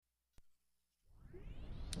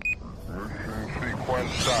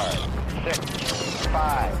5 stars. 6,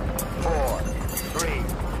 5, 4, 3,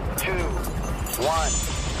 2, 1,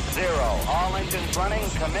 0. All engines running.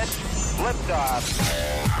 Commit. Liftoff.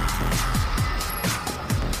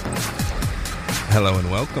 Hello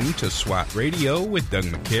and welcome to SWAT Radio with Doug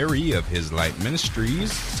McCary of His Light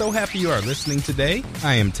Ministries. So happy you are listening today.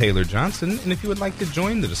 I am Taylor Johnson, and if you would like to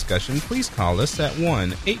join the discussion, please call us at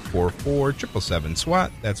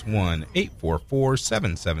 1-844-777-SWAT. That's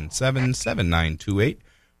 1-844-777-7928.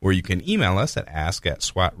 Or you can email us at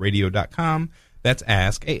ask@swatradio.com. That's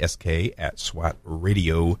ask, A-S-K,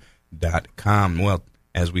 @swatradio.com. Well,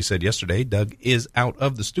 as we said yesterday, Doug is out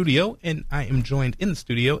of the studio, and I am joined in the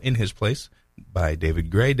studio in his place by David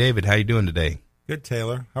Gray. David, how you doing today? Good,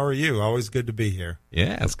 Taylor. How are you? Always good to be here.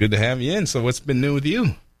 Yeah, it's good to have you in. So what's been new with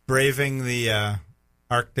you? Braving the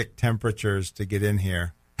Arctic temperatures to get in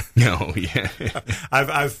here. Oh, yeah.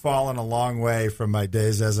 I've fallen a long way from my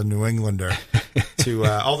days as a New Englander to,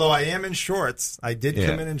 although I am in shorts. I did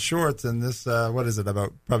come in shorts, and this, what is it,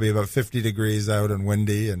 probably about 50 degrees out and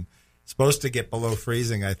windy, and supposed to get below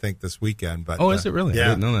freezing, I think, this weekend. But is it really? Yeah, I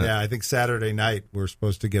didn't know that. Yeah, I think Saturday night we're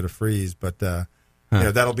supposed to get a freeze, but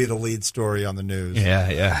that'll be the lead story on the news.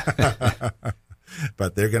 Yeah.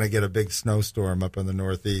 But they're going to get a big snowstorm up in the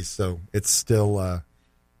Northeast, so it's still.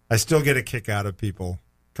 I still get a kick out of people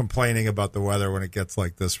complaining about the weather when it gets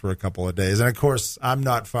like this for a couple of days, and of course, I'm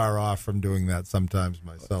not far off from doing that sometimes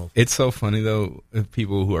myself. It's so funny though. If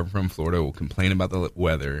people who are from Florida will complain about the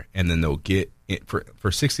weather, and then they'll get for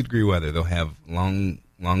 60-degree weather, they'll have long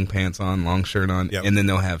pants on, long shirt on, and then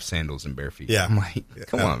they'll have sandals and bare feet. Yeah, I'm like,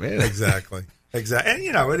 come on, man. Exactly. And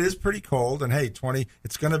it is pretty cold. And hey,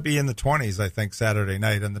 it's going to be in the 20s, I think, Saturday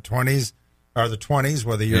night, and the 20s are the 20s,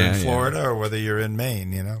 whether you're in Florida or whether you're in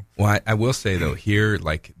Maine. Well, I will say though, here,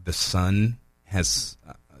 like, the sun has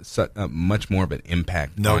much more of an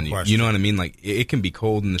impact on you. Question. You know what I mean? Like, it can be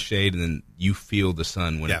cold in the shade, and then you feel the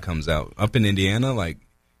sun when it comes out. Up in Indiana, like,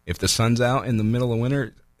 if the sun's out in the middle of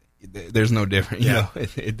winter, there's no different. You know,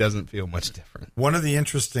 it doesn't feel much different. One of the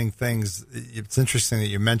interesting things, it's interesting that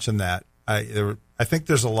you mentioned that. I think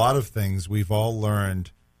there's a lot of things we've all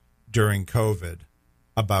learned during COVID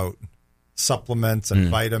about supplements and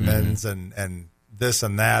vitamins and this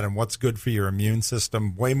and that and what's good for your immune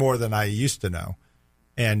system, way more than I used to know.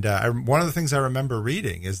 And one of the things I remember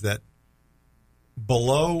reading is that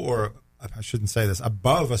below, or I shouldn't say this,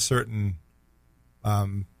 above a certain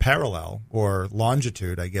parallel or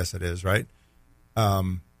longitude, I guess it is, right?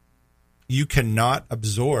 You cannot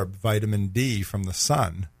absorb vitamin D from the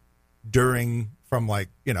sun from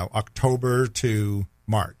October to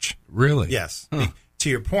March. Really? Yes. Huh. To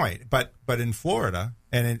your point, but in Florida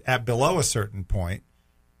and at below a certain point,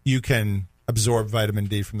 you can absorb vitamin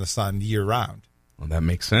D from the sun year round. Well, that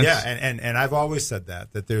makes sense. Yeah, and I've always said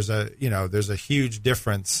that there's a huge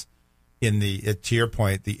difference in to your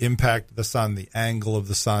point, the impact of the sun, the angle of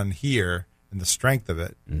the sun here, and the strength of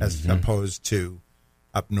it, as opposed to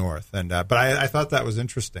up north. And but I thought that was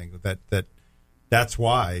interesting. That's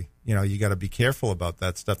why you got to be careful about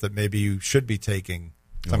that stuff. That maybe you should be taking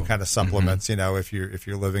some kind of supplements. If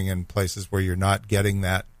you're living in places where you're not getting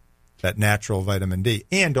that natural vitamin D,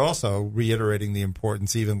 and also reiterating the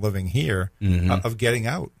importance, even living here, of getting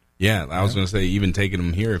out. Yeah, I was going to say, even taking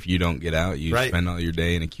them here, if you don't get out, you spend all your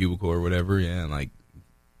day in a cubicle or whatever. Yeah,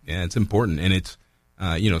 it's important. And it's,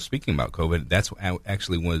 speaking about COVID, that's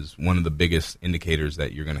actually was one of the biggest indicators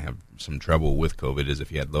that you're going to have some trouble with COVID is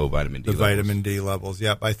if you had low vitamin D levels. Vitamin D levels,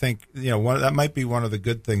 yep. I think, that might be one of the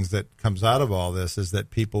good things that comes out of all this is that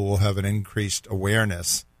people will have an increased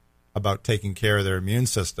awareness about taking care of their immune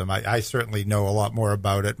system. I certainly know a lot more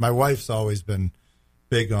about it. My wife's always been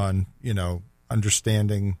big on,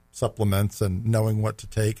 understanding supplements and knowing what to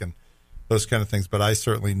take and those kind of things. But I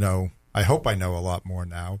certainly know, I hope I know a lot more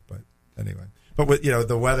now. But anyway, but with,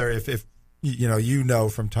 the weather, if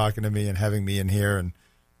from talking to me and having me in here, and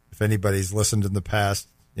if anybody's listened in the past,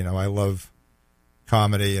 I love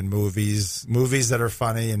comedy and movies that are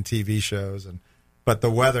funny and TV shows. But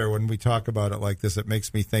the weather, when we talk about it like this, it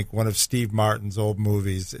makes me think one of Steve Martin's old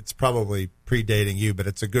movies. It's probably predating you, but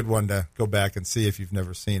it's a good one to go back and see if you've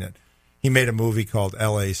never seen it. He made a movie called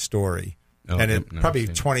L.A. Story, and it's probably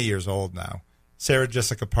 20 years old now. Sarah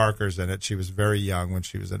Jessica Parker's in it. She was very young when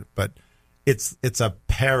she was in it, but it's a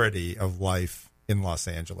parody of life in Los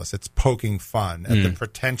Angeles. It's poking fun at the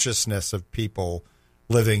pretentiousness of people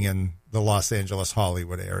living in the Los Angeles,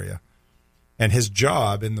 Hollywood area. And his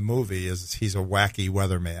job in the movie is he's a wacky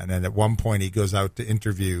weatherman, and at one point he goes out to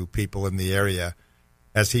interview people in the area,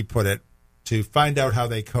 as he put it, to find out how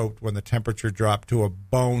they coped when the temperature dropped to a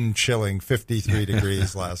bone-chilling 53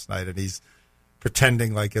 degrees last night. And he's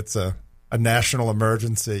pretending like it's a a national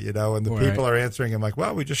emergency, and the people are answering him like,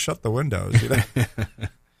 well, we just shut the windows,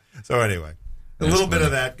 So anyway, a little bit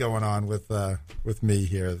of that going on with me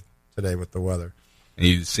here today with the weather. And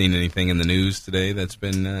you seen anything in the news today that's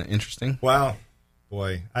been interesting? Well,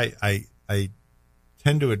 boy, I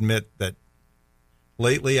tend to admit that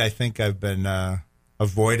lately I think I've been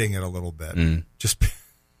avoiding it a little bit. Just,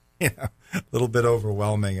 a little bit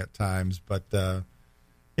overwhelming at times. But,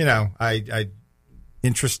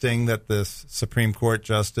 interesting that this Supreme Court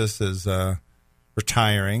justice is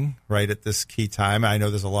retiring right at this key time. I know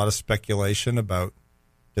there's a lot of speculation about,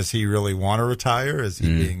 does he really want to retire? Is he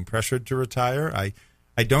being pressured to retire?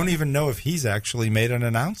 I don't even know if he's actually made an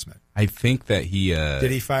announcement. I think that he... did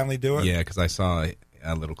he finally do it? Yeah, because I saw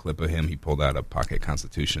a little clip of him. He pulled out a pocket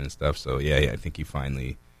constitution and stuff. So, yeah, I think he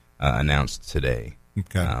finally announced today.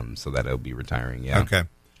 Okay. So that he'll be retiring, yeah. Okay.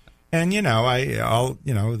 And,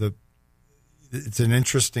 it's an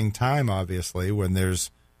interesting time, obviously, when there's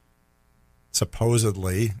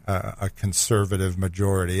supposedly a conservative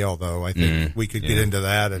majority, although I think we could get into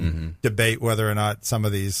that and debate whether or not some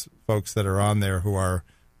of these folks that are on there who are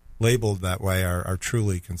labeled that way are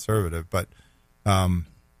truly conservative. But,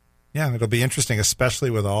 it'll be interesting, especially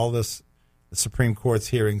with all this, the Supreme Court's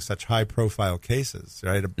hearing such high-profile cases,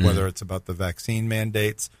 right? Whether it's about the vaccine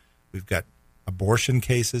mandates, we've got abortion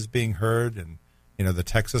cases being heard, and, the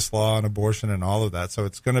Texas law on abortion and all of that. So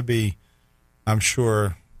it's going to be, I'm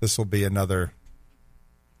sure, this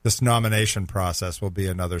nomination process will be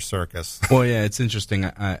another circus. Well, yeah, it's interesting.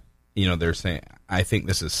 They're saying, I think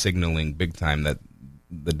this is signaling big time that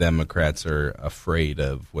the Democrats are afraid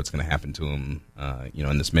of what's going to happen to them,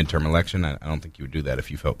 in this midterm election. I don't think you would do that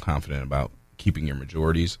if you felt confident about keeping your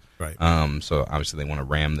majorities. Right. So obviously they want to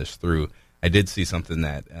ram this through. I did see something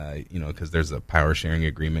that, because there's a power sharing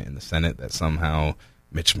agreement in the Senate that somehow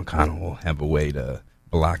Mitch McConnell will have a way to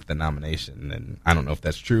block the nomination, and I don't know if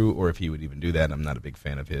that's true or if he would even do that. I'm not a big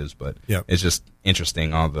fan of his, but It's just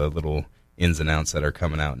interesting, all the little ins and outs that are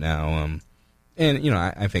coming out now.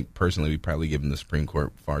 I think personally we probably given the Supreme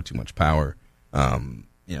Court far too much power,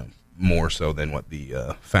 more so than what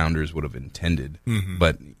the founders would have intended.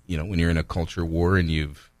 But, when you're in a culture war and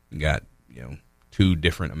you've got, two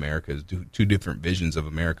different Americas, two different visions of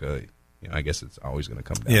America, I guess it's always going to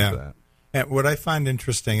come down to that. And what I find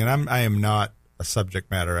interesting, and I am not a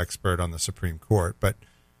subject matter expert on the Supreme Court, but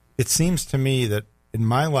it seems to me that in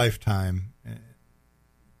my lifetime,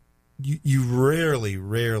 you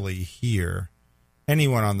rarely hear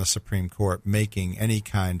anyone on the Supreme Court making any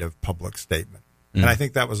kind of public statement. And I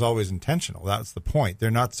think that was always intentional. That's the point.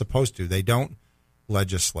 They're not supposed to. They don't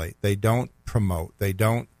legislate. They don't promote. They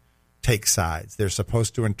don't take sides. They're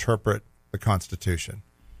supposed to interpret the Constitution.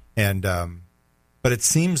 And but it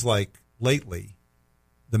seems like lately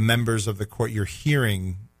the members of the court, you're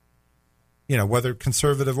hearing, whether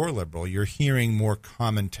conservative or liberal, you're hearing more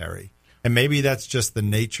commentary. And maybe that's just the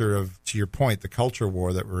nature of, to your point, the culture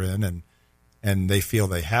war that we're in, and they feel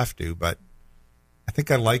they have to. But I think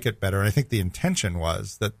I like it better. And I think the intention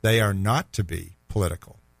was that they are not to be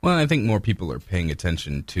political. Well, I think more people are paying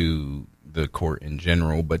attention to the court in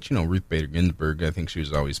general. But, Ruth Bader Ginsburg, I think she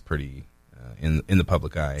was always pretty in the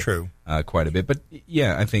public eye. True. Quite a bit. But,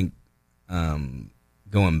 yeah, I think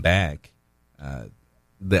going back, I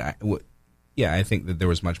think that there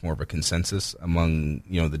was much more of a consensus among,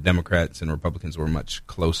 the Democrats and Republicans were much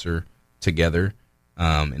closer together,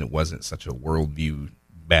 and it wasn't such a worldview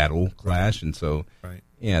battle clash. Right. And so,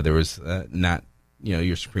 there was not,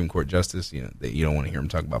 your Supreme Court justice, that you don't want to hear him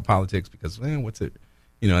talk about politics because, what's it?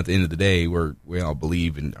 At the end of the day, we all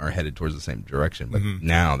believe and are headed towards the same direction. But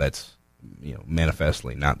now that's,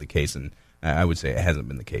 manifestly not the case. And I would say it hasn't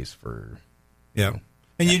been the case for, and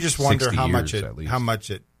you just wonder how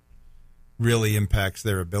much it really impacts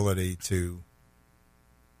their ability to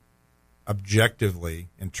objectively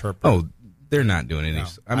interpret. Oh, they're not doing any. No,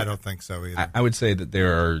 I don't think so either. I would say that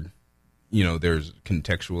there are, there's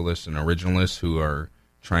contextualists and originalists who are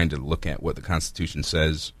trying to look at what the Constitution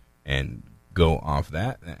says and go off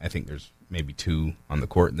that. I think there's maybe two on the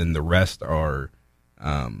court, and then the rest are,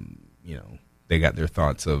 they got their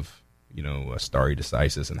thoughts of, a stare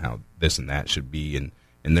decisis and how this and that should be, and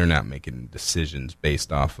they're not making decisions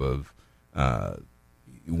based off of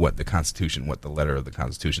what the Constitution, what the letter of the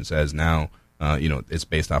Constitution says. Now, it's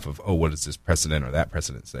based off of, what does this precedent or that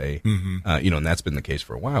precedent say? And that's been the case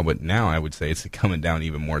for a while. But now I would say it's coming down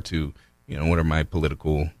even more to, what are my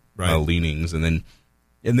political leanings? And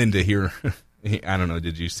then to hear, I don't know,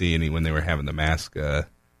 did you see any when they were having the mask,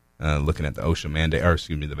 looking at the OSHA mandate,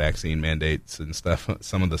 the vaccine mandates and stuff?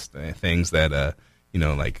 Some of the things that,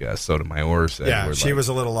 like Sotomayor said. Yeah, she was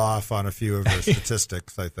a little off on a few of her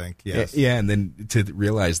statistics, I think. Yes. Yeah, and then to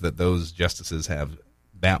realize that those justices have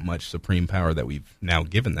that much supreme power that we've now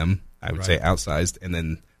given them, I would say outsized, and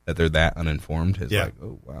then that they're that uninformed is like,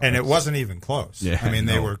 oh, wow. And it wasn't even close. Yeah, I mean,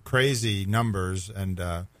 they were crazy numbers, and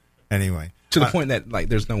anyway. To the point that, like,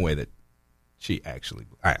 there's no way that she actually,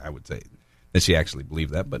 I would say, that she actually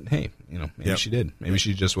believed that, but hey, maybe she did. Maybe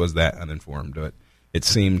she just was that uninformed, but it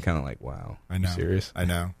seemed kind of like, wow, I know. Are you serious? I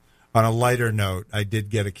know. On a lighter note, I did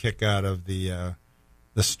get a kick out of the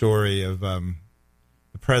story of the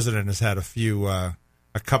president has had a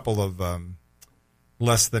couple of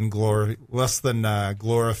less than glorifying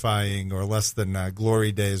or less than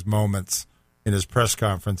glory days moments in his press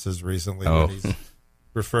conferences recently when he's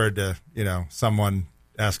referred to someone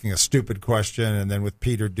asking a stupid question, and then with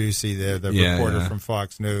Peter Doocy there, the reporter from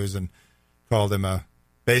Fox News, and called him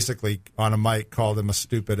basically on a mic called him a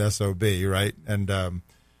stupid SOB, right? And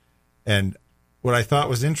what I thought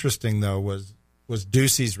was interesting though was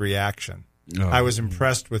Doocy's reaction. Oh. I was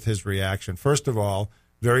impressed with his reaction. First of all,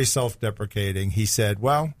 very self-deprecating. He said,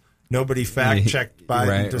 well, nobody fact-checked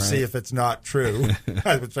Biden to see if it's not true,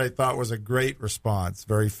 which I thought was a great response.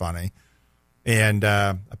 Very funny. And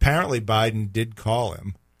apparently Biden did call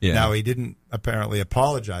him. Yeah. Now, he didn't apparently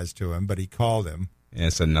apologize to him, but he called him. Yeah,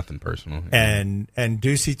 said nothing personal. And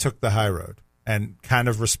Doocy took the high road and kind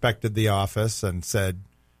of respected the office and said,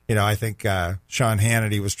 I think Sean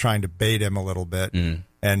Hannity was trying to bait him a little bit.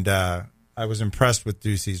 And I was impressed with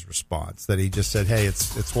Doocy's response, that he just said, hey,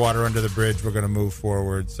 it's water under the bridge. We're going to move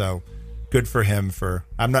forward. So good for him.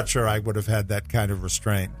 I'm not sure I would have had that kind of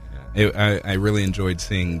restraint. I really enjoyed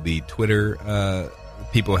seeing the Twitter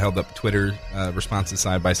people held up Twitter responses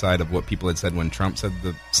side by side of what people had said when Trump said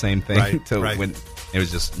the same thing. When it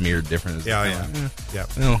was just mirrored different.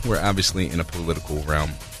 Well, we're obviously in a political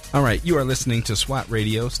realm. All right, you are listening to SWAT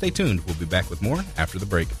Radio. Stay tuned. We'll be back with more after the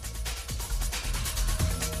break.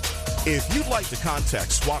 If you'd like to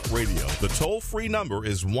contact SWAT Radio, the toll-free number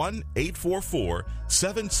is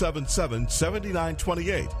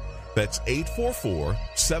 1-844-777-7928. That's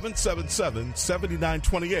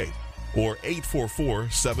 844-777-7928 or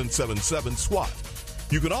 844-777-SWAT.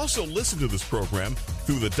 You can also listen to this program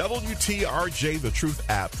through the WTRJ The Truth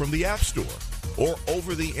app from the App Store or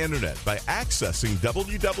over the internet by accessing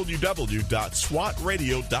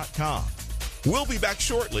www.swatradio.com. We'll be back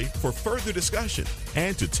shortly for further discussion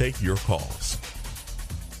and to take your calls.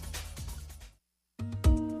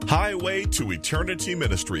 Highway to Eternity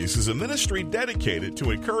Ministries is a ministry dedicated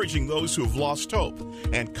to encouraging those who have lost hope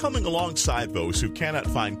and coming alongside those who cannot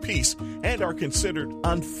find peace and are considered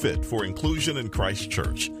unfit for inclusion in Christ's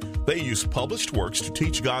church. They use published works to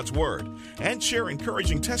teach God's Word and share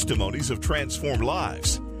encouraging testimonies of transformed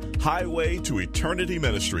lives. Highway to Eternity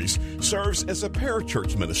Ministries serves as a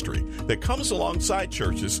parachurch ministry that comes alongside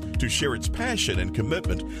churches to share its passion and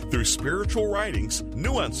commitment through spiritual writings,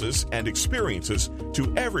 nuances, and experiences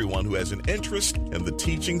to everyone who has an interest in the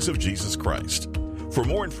teachings of Jesus Christ. For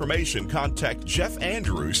more information, contact Jeff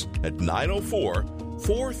Andrews at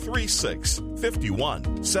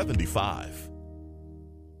 904-436-5175.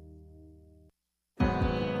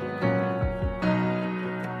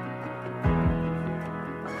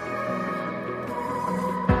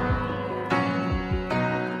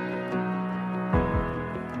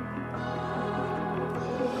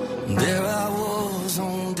 There I was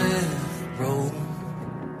on death row,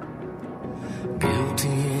 guilty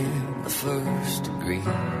in the first degree,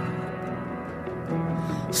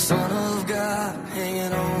 Son of God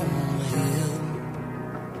hanging on a hill,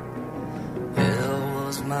 hell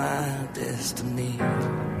was my destiny.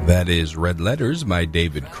 That is Red Letters by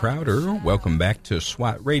David Crowder. Welcome back to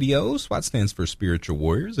SWAT Radio. SWAT stands for Spiritual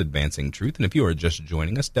Warriors, Advancing Truth. And if you are just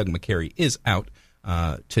joining us, Doug McCary is out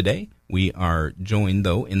today. We are joined,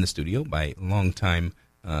 though, in the studio by longtime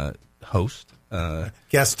host.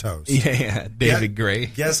 Guest host. Yeah, David Gray.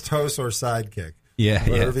 Guest host or sidekick. Yeah,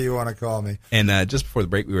 whatever you want to call me. And just before the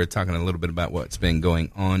break, we were talking a little bit about what's been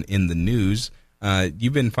going on in the news.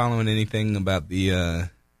 You've been following anything about the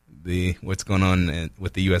what's going on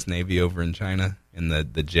with the U.S. Navy over in China and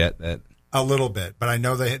the jet that... A little bit, but I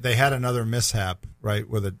know they had another mishap, right,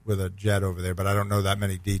 with a jet over there, but I don't know that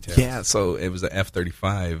many details. Yeah, so it was a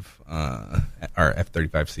F-35 or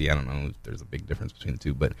F-35C. I don't know if there's a big difference between the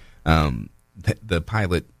two, but the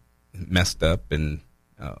pilot messed up and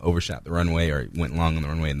overshot the runway, or went long on the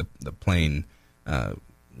runway, and the plane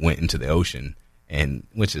went into the ocean, and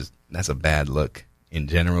that's a bad look in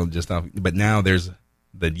general. But now there's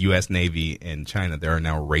the U.S. Navy and China. They are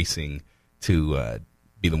now racing to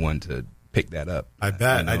be the one to pick that up. I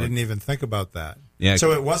bet. I didn't even think about that. Yeah.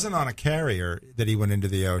 So it wasn't on a carrier that he went into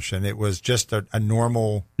the ocean. It was just a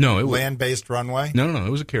normal land-based runway? No, it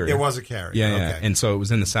was a carrier. It was a carrier. Yeah, okay. yeah. And so it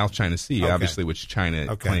was in the South China Sea, obviously, which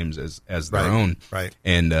China claims as their own. Right.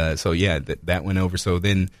 And so, that went over. So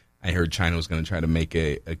then I heard China was going to try to make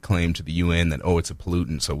a claim to the UN that, it's a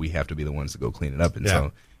pollutant, so we have to be the ones to go clean it up. And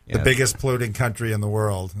so... Yeah. The biggest polluting country in the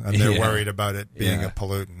world, and they're worried about it being a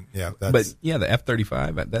pollutant. Yeah, but the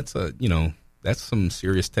F-35, that's some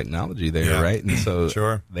serious technology there, right? And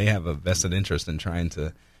so they have a vested interest in trying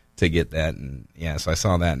to get that. And so I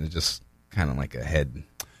saw that, and it just kind of like a head,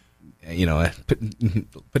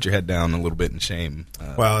 put your head down a little bit in shame.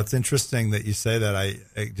 Well, it's interesting that you say that. I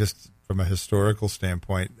just from a historical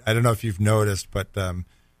standpoint, I don't know if you've noticed, but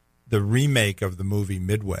the remake of the movie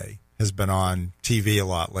Midway has been on TV a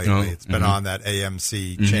lot lately. It's been on that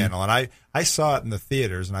AMC channel, and I saw it in the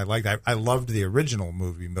theaters, and I loved the original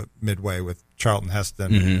movie Midway with Charlton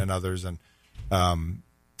Heston and others, and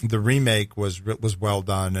the remake was well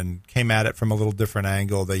done and came at it from a little different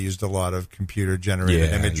angle. They used a lot of computer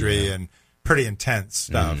generated imagery and pretty intense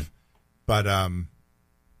stuff, but when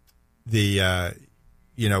the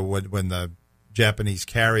Japanese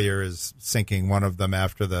carrier is sinking one of them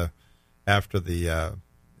after the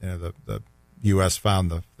the U.S. found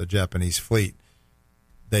the Japanese fleet,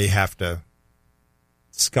 they have to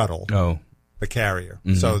scuttle the carrier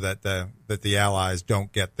so that the Allies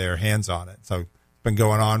don't get their hands on it. So it's been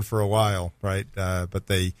going on for a while, right? And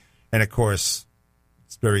of course,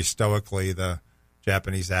 it's very stoically the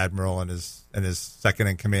Japanese admiral and his second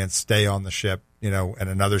in command stay on the ship, and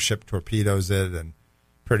another ship torpedoes it, and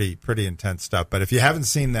pretty intense stuff. But if you haven't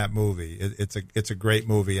seen that movie, it's a great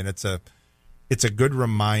movie, and it's a good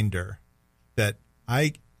reminder that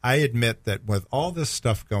I admit that with all this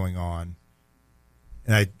stuff going on,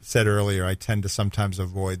 and I said earlier, I tend to sometimes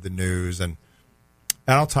avoid the news, and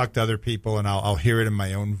I'll talk to other people, and I'll hear it in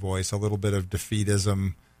my own voice, a little bit of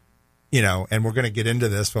defeatism, and we're going to get into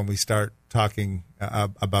this when we start talking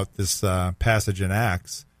about this passage in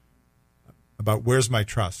Acts, about where's my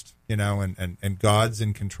trust, and God's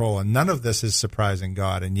in control, and none of this is surprising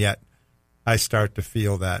God, and yet I start to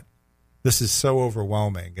feel that this is so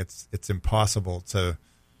overwhelming. It's impossible to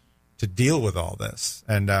deal with all this.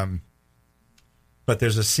 And but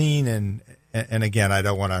there's a scene and again, I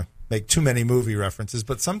don't want to make too many movie references,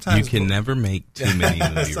 but sometimes you can never make too many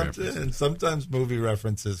movie references. And sometimes movie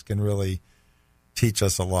references can really teach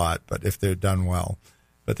us a lot, but if they're done well.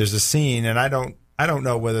 But there's a scene, and I don't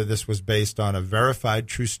know whether this was based on a verified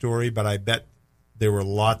true story, but I bet there were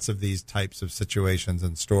lots of these types of situations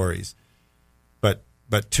and stories. But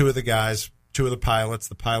two of the pilots,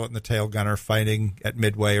 the pilot and the tail gunner, fighting at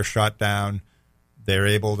Midway are shot down. They're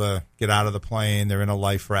able to get out of the plane. They're in a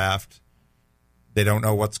life raft. They don't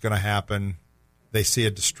know what's going to happen. They see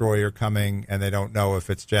a destroyer coming, and they don't know if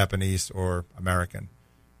it's Japanese or American.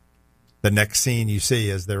 The next scene you see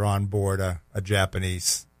is they're on board a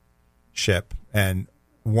Japanese ship, and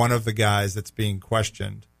one of the guys that's being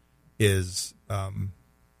questioned is got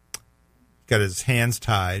his hands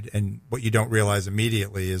tied, and what you don't realize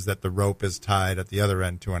immediately is that the rope is tied at the other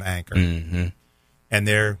end to an anchor. And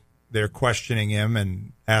they're questioning him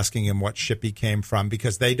and asking him what ship he came from,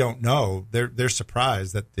 because they don't know. They're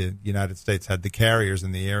surprised that the United States had the carriers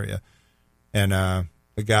in the area. And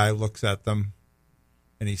the guy looks at them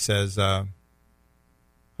and he says, how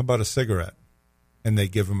about a cigarette? And they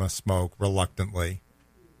give him a smoke reluctantly.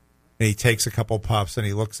 And he takes a couple puffs and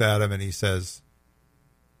he looks at him and he says,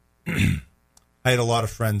 I had a lot of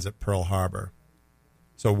friends at Pearl Harbor,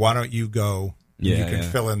 so why don't you go and you can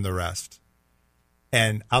fill in the rest.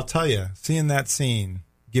 And I'll tell you, seeing that scene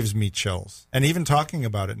gives me chills. And even talking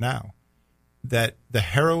about it now, that the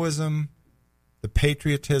heroism, the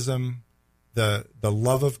patriotism, the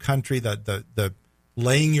love of country, the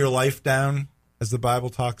laying your life down, as the Bible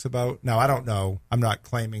talks about. Now, I don't know. I'm not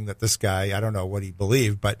claiming that this guy, I don't know what he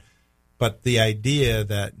believed, but the idea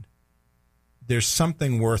that there's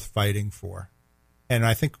something worth fighting for. And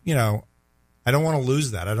I think, I don't want to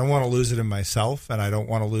lose that. I don't want to lose it in myself, and I don't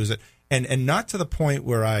want to lose it. And not to the point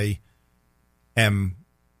where I've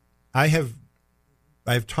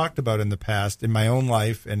talked about in the past, in my own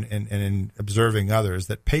life and in observing others,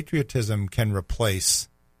 that patriotism can replace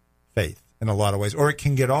faith in a lot of ways, or it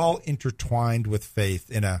can get all intertwined with faith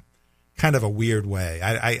in a kind of a weird way.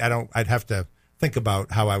 I'd have to think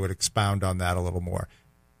about how I would expound on that a little more.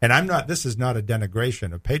 And this is not a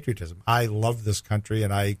denigration of patriotism. I love this country,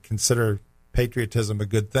 and I consider patriotism a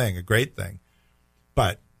good thing, a great thing.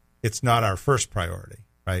 But it's not our first priority,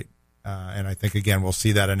 right? And I think, again, we'll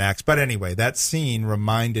see that in Acts. But anyway, that scene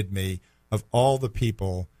reminded me of all the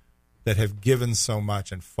people that have given so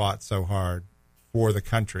much and fought so hard for the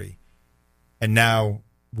country. And now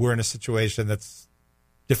we're in a situation that's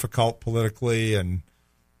difficult politically, and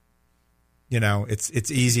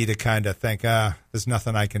it's easy to kind of think, there's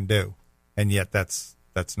nothing I can do, and yet that's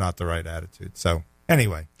not the right attitude. So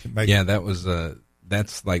anyway,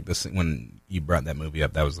 that's like when you brought that movie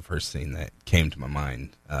up, that was the first scene that came to my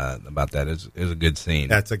mind about that. It was a good scene.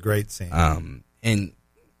 That's a great scene. And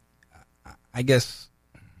I guess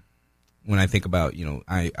when I think about,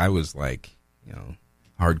 I was like,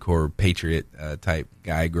 hardcore patriot type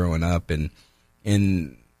guy growing up, and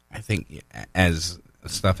I think as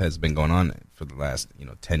stuff has been going on for the last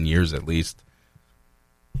 10 years at least,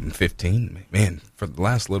 15, man, for the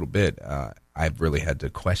last little bit, I've really had to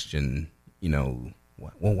question,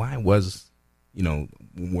 why was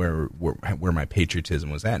where my patriotism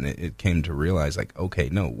was at, and it came to realize, like, okay,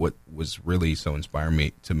 no, what was really so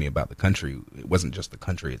inspiring to me about the country, it wasn't just the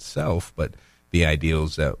country itself, but the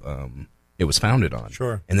ideals that it was founded on.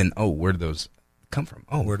 Sure. And then, where do those come from?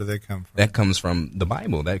 Where do they come from? That comes from the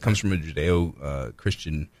Bible. That comes from a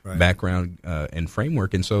Judeo-Christian background and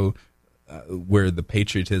framework. And so where the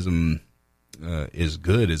patriotism is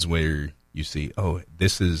good is where you see,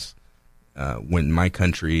 this is when my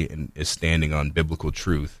country is standing on biblical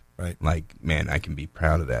truth. Right. Like, man, I can be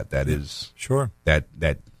proud of that. That is sure. That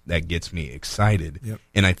gets me excited. Yep.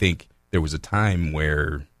 And I think there was a time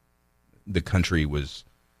where the country was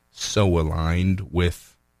so aligned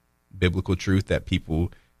with biblical truth that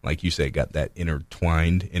people, like you say, got that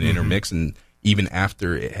intertwined and intermixed. And even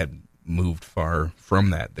after it had moved far from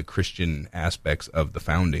that, the Christian aspects of the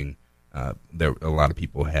founding, a lot of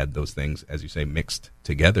people had those things, as you say, mixed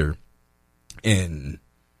together. And,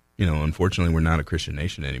 unfortunately, we're not a Christian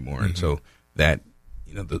nation anymore. And so that,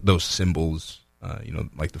 those symbols,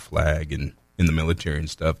 like the flag and in the military and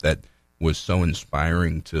stuff, that was so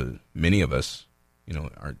inspiring to many of us,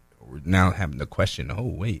 we're now having to question,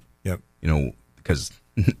 wait, yep. Because,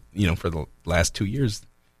 for the last 2 years,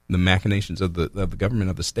 the machinations of the government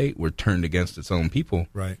of the state were turned against its own people.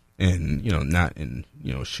 Right. And, not in,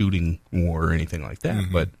 shooting war or anything like that.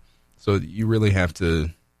 But so you really have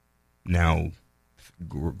to now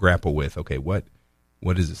grapple with, okay, what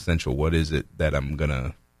is essential? What is it that I'm going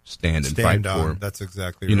to stand and fight on. for? That's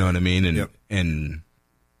exactly right. You know what I mean? And, yep. and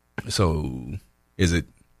so is it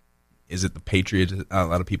the patriot? A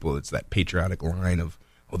lot of people, it's that patriotic line of,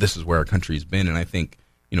 this is where our country's been. And I think,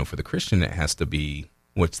 for the Christian, it has to be,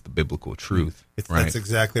 what's the biblical truth? Right? That's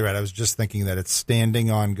exactly right. I was just thinking that it's standing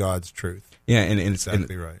on God's truth. Yeah, and it's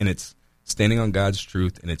exactly right. And it's standing on God's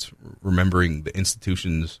truth, and it's remembering the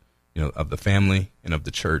institutions, of the family and of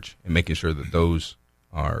the church, and making sure that those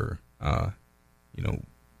are,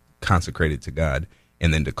 consecrated to God,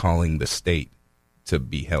 and then to calling the state to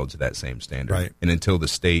be held to that same standard. Right. And until the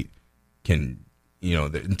state can,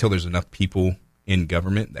 until there's enough people in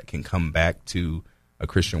government that can come back to a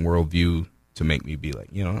Christian worldview to make me be like,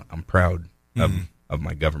 I'm proud of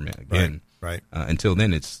my government again. Right. Until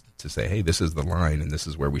then, it's to say, hey, this is the line, and this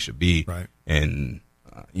is where we should be. Right. And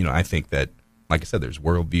I think that, like I said, there's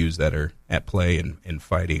worldviews that are at play and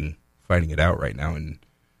fighting it out right now. And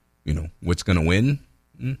what's going to win?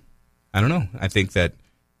 I don't know. I think that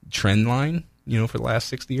trend line, for the last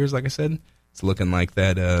 60 years, like I said, it's looking like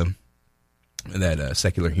that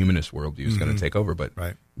secular humanist worldview is going to take over. But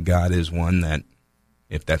God is one that,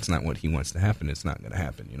 if that's not what He wants to happen, it's not going to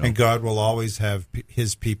happen. And God will always have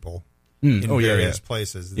His people in various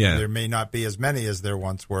places. Yeah. There may not be as many as there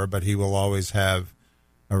once were, but He will always have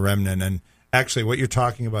a remnant. And actually, what you're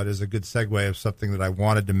talking about is a good segue of something that I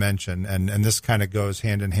wanted to mention, and this kind of goes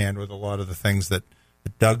hand in hand with a lot of the things that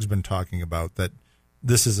Doug's been talking about, that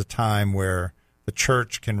this is a time where the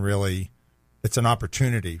church can really, it's an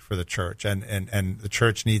opportunity for the church, and the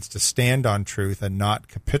church needs to stand on truth and not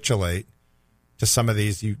capitulate to some of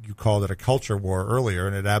these. You called it a culture war earlier,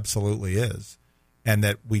 and it absolutely is. And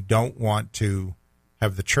that we don't want to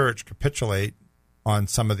have the church capitulate on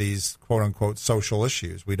some of these quote-unquote social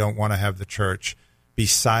issues. We don't want to have the church be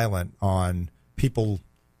silent on people,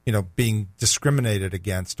 being discriminated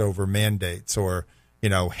against over mandates, or,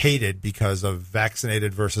 hated because of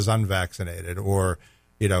vaccinated versus unvaccinated, or,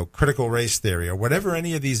 critical race theory, or whatever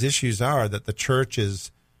any of these issues are that the church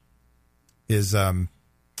is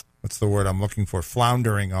what's the word I'm looking for,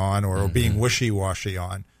 floundering on, or being wishy-washy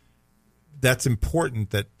on. That's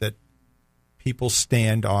important that people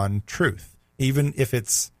stand on truth, even if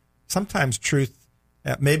it's sometimes truth.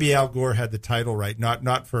 Maybe Al Gore had the title right,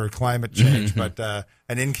 not for climate change, but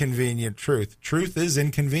an inconvenient truth. Truth is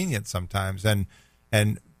inconvenient sometimes,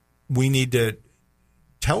 and we need to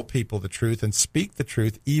tell people the truth and speak the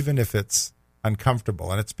truth, even if it's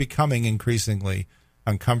uncomfortable, and it's becoming increasingly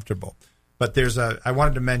uncomfortable. But I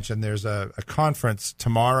wanted to mention there's a conference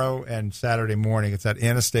tomorrow and Saturday morning. It's at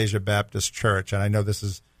Anastasia Baptist Church, and I know this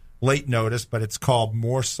is late notice, but it's called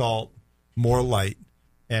More Salt, More Light,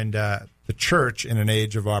 and the church in an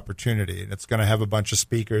age of opportunity. And it's going to have a bunch of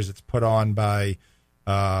speakers. It's put on by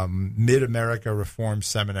Mid-America Reformed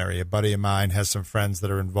Seminary. A buddy of mine has some friends that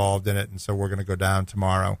are involved in it, and so we're going to go down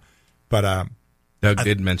tomorrow. But Doug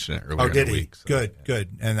did mention it earlier in the week. So,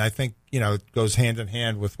 Good. And I think, it goes hand in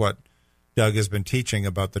hand with what Doug has been teaching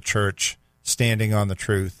about the church standing on the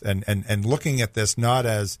truth and looking at this not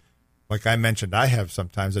as, like I mentioned, I have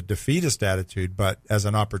sometimes a defeatist attitude, but as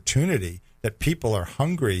an opportunity that people are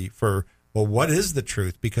hungry for, well, what is the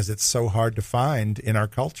truth? Because it's so hard to find in our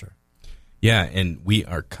culture. Yeah, and we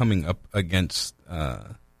are coming up against,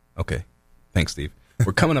 okay, thanks, Steve.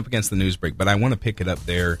 We're coming up against the news break, but I want to pick it up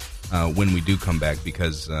there when we do come back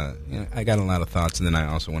because I got a lot of thoughts, and then I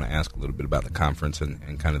also want to ask a little bit about the conference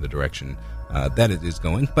and kind of the direction that it is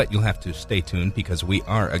going. But you'll have to stay tuned because we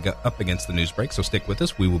are up against the news break, so stick with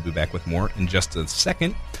us. We will be back with more in just a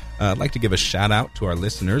second. I'd like to give a shout-out to our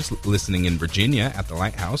listeners listening in Virginia at the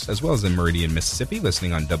Lighthouse, as well as in Meridian, Mississippi,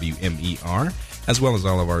 listening on WMER, as well as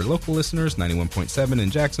all of our local listeners, 91.7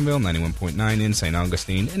 in Jacksonville, 91.9 in St.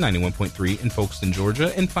 Augustine, and 91.3 in Folkestone,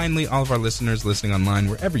 Georgia, and finally, all of our listeners listening online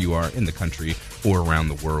wherever you are in the country or around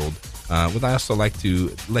the world. Would I also like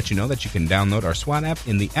to let you know that you can download our SWAT app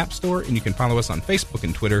in the App Store, and you can follow us on Facebook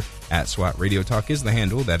and Twitter at SWAT Radio Talk is the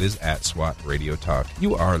handle. That is at SWAT Radio Talk.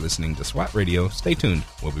 You are listening to SWAT Radio. Stay tuned.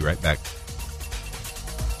 We'll be right back.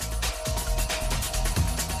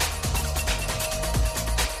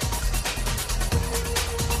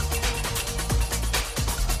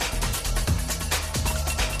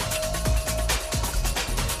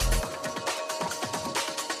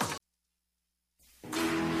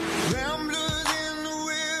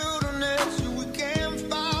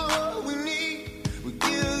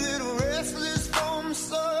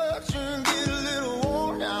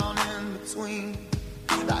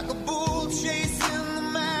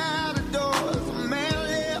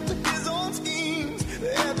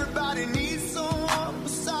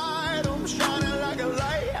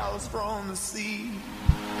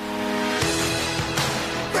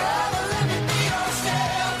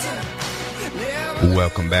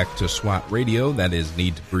 Welcome back to SWAT Radio. That is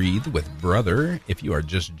Need to Breathe with Brother. If you are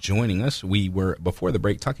just joining us, we were, before the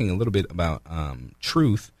break, talking a little bit about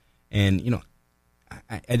truth. And,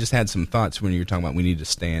 I just had some thoughts when you were talking about we need to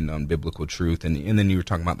stand on biblical truth. And then you were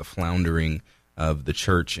talking about the floundering of the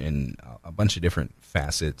church and a bunch of different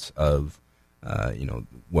facets of,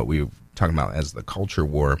 what we were talking about as the culture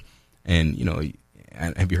war. And,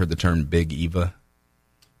 have you heard the term Big Eva?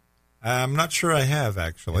 I'm not sure I have,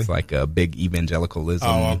 actually. It's like a big evangelicalism.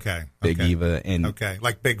 Oh, okay. Big Eva. And okay,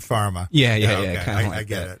 like Big Pharma. Yeah. Okay. Kind of like I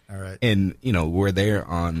get that. it. All right. And, we're there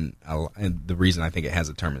on, and the reason I think it has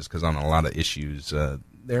a term is because on a lot of issues,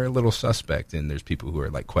 they're a little suspect, and there's people who are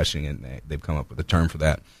like questioning it, and they've come up with a term for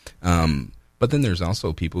that. But then there's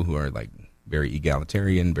also people who are like very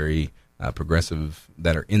egalitarian, very progressive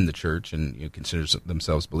that are in the church and consider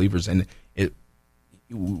themselves believers. And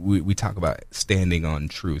we talk about standing on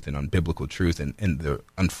truth and on biblical truth, and the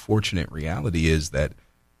unfortunate reality is that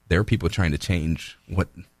there are people trying to change what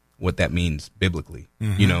that means biblically.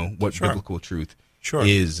 Mm-hmm. What Sure. biblical truth Sure.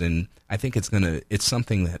 is, and I think it's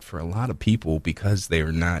something that for a lot of people, because they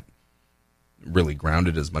are not really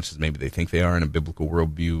grounded as much as maybe they think they are in a biblical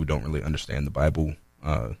worldview, don't really understand the Bible,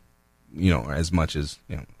 as much as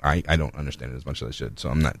I don't understand it as much as I should. So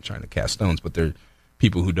I'm not trying to cast stones, but there are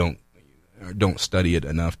people who don't study it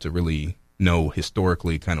enough to really know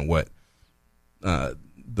historically kind of what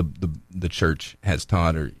the church has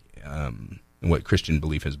taught, or what Christian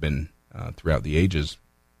belief has been throughout the ages.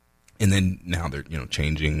 And then now they're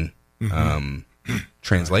changing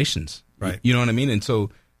translations, Right. You know what I mean? And so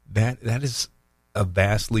that is a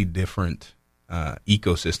vastly different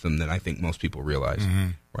ecosystem than I think most people realize,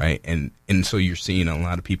 right? And so you're seeing a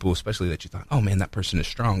lot of people, especially that you thought, oh man, that person is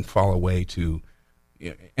strong, fall away to.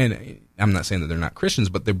 And I'm not saying that they're not Christians,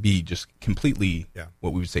 but they'd be just completely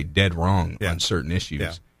what we would say dead wrong on certain issues.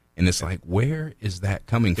 Yeah. And it's like, where is that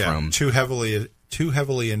coming from? Too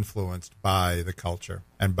heavily influenced by the culture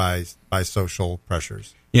and by social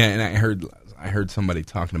pressures. Yeah, and I heard somebody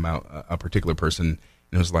talking about a particular person, and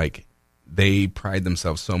it was like they pride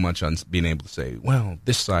themselves so much on being able to say, well,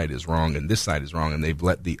 this side is wrong and this side is wrong, and they've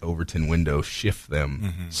let the Overton window shift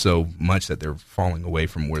them so much that they're falling away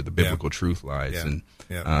from where the biblical truth lies.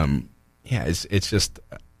 Yeah. And it's just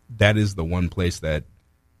that is the one place that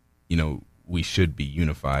we should be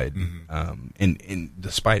unified. And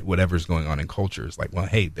despite whatever's going on in culture, it's like, well,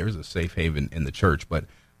 hey, there's a safe haven in the church, but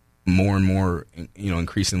more and more,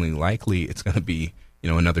 increasingly likely it's going to be,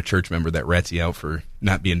 another church member that rats you out for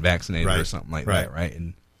not being vaccinated or something like that, right?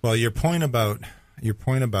 And well, your point about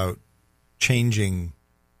changing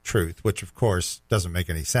truth, which of course doesn't make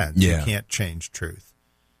any sense. Yeah. You can't change truth.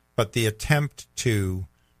 But the attempt to,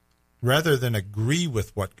 rather than agree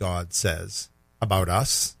with what God says about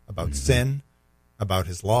us, about sin, about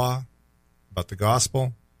his law, about the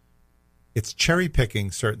gospel, it's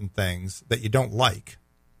cherry-picking certain things that you don't like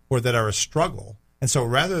or that are a struggle. And so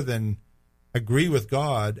rather than agree with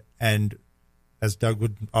God and, as Doug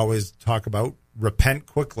would always talk about, repent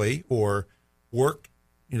quickly or work,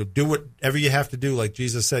 do whatever you have to do, like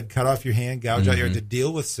Jesus said, cut off your hand, gouge out your to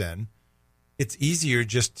deal with sin, it's easier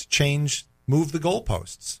just to move the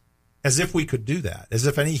goalposts, as if we could do that, as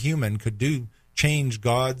if any human could change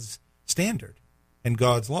God's standard and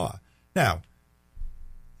God's law. Now,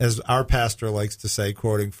 as our pastor likes to say,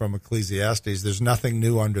 quoting from Ecclesiastes, there's nothing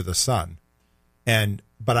new under the sun.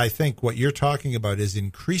 But I think what you're talking about is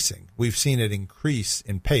increasing. We've seen it increase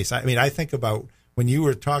in pace. I mean, I think about when you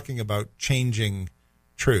were talking about changing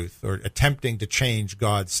truth or attempting to change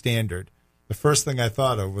God's standard, the first thing I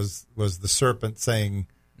thought of was the serpent saying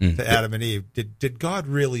to Adam and Eve, did God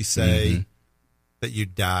really say that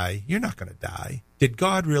you'd die? You're not going to die. Did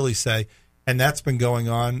God really say? And that's been going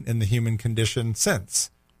on in the human condition since.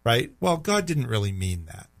 Right? Well, God didn't really mean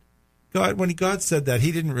that. When God said that,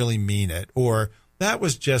 he didn't really mean it. Or that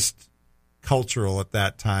was just cultural at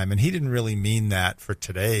that time, and he didn't really mean that for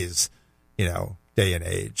today's, day and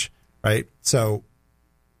age. Right? So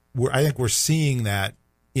I think we're seeing that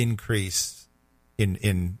increase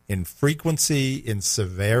in frequency, in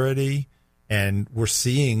severity, and we're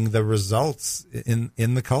seeing the results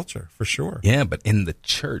in the culture for sure. Yeah, but in the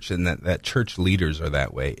church, and that church leaders are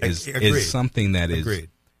that way is something that is. Agreed.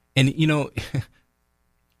 And,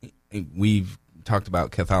 we've talked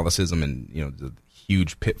about Catholicism and, the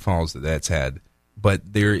huge pitfalls that's had, but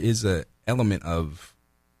there is a element of,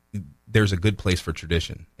 there's a good place for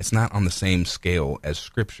tradition. It's not on the same scale as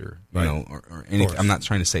Scripture, or anything. I'm not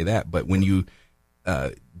trying to say that, but when you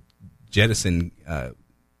jettison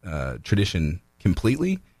tradition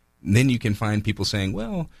completely, then you can find people saying,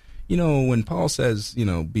 well, when Paul says,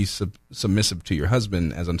 be submissive to your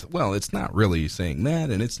husband well, it's not really saying that,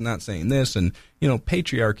 and it's not saying this, and,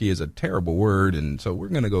 patriarchy is a terrible word, and so we're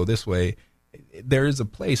going to go this way. There is a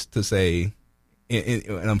place to say, and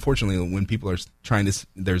unfortunately, when people are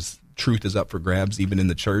there's truth is up for grabs, even in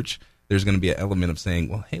the church, there's going to be an element of saying,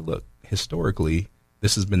 well, hey, look, historically,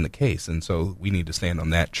 this has been the case, and so we need to stand on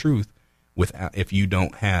that truth if you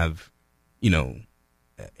don't have,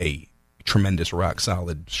 a tremendous rock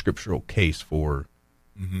solid scriptural case for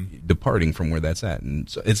departing from where that's at. And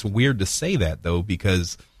so it's weird to say that, though,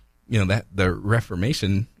 because that the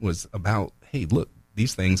Reformation was about, hey, look,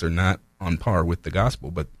 these things are not on par with the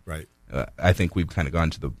gospel. But I think we've kind of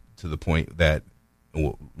gone to the point that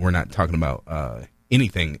we're not talking about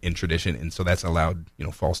anything in tradition, and so that's allowed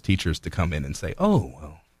false teachers to come in and say, oh,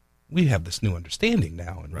 well, we have this new understanding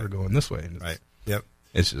now, and we're going this way. And Yep.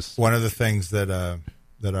 It's just one of the things that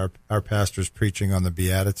our pastor's preaching on the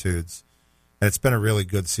Beatitudes, and it's been a really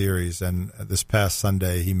good series. And this past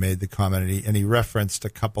Sunday, he made the comment, and he referenced a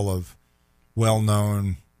couple of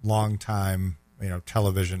well-known, long-time,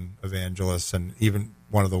 television evangelists, and even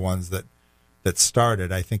one of the ones that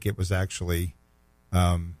started. I think it was actually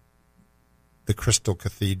the Crystal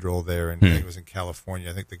Cathedral there, and it was in California.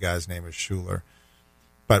 I think the guy's name is Schuller.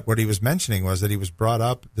 But what he was mentioning was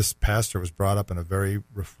that this pastor was brought up in a very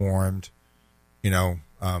reformed,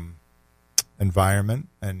 environment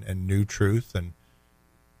and new truth,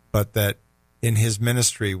 but that in his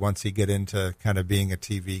ministry, once he get into kind of being a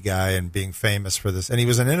TV guy and being famous for this, and he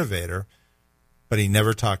was an innovator, but he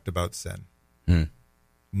never talked about sin.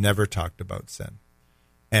 Never talked about sin.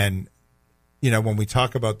 And, when we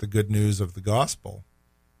talk about the good news of the gospel,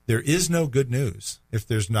 there is no good news if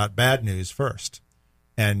there's not bad news first.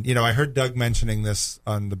 And, I heard Doug mentioning this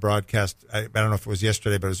on the broadcast, I don't know if it was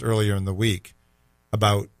yesterday, but it was earlier in the week,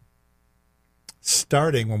 about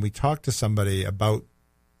starting when we talk to somebody about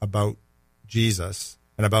Jesus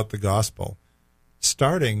and about the gospel,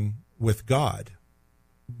 starting with God,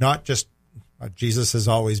 not just Jesus has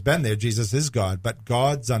always been there, Jesus is God, but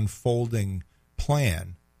God's unfolding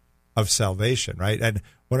plan of salvation, right? And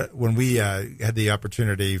when we had the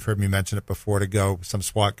opportunity, you've heard me mention it before, to go, some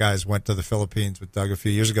SWAT guys went to the Philippines with Doug a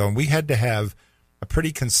few years ago, and we had to have a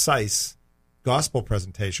pretty concise gospel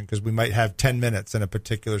presentation because we might have 10 minutes in a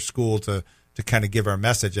particular school to kind of give our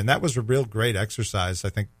message. And that was a real great exercise, I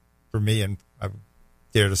think, for me, and I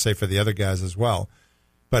dare to say for the other guys as well.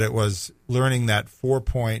 But it was learning that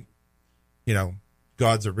 4-point,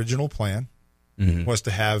 God's original plan, was to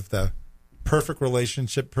have the perfect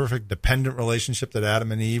relationship, perfect dependent relationship that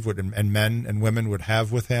Adam and Eve would, and men and women would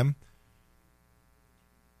have with him.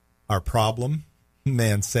 Our problem,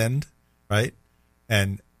 man sinned, right?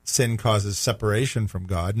 And sin causes separation from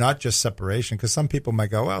God, not just separation, because some people might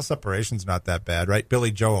go, well, separation's not that bad, right? Billy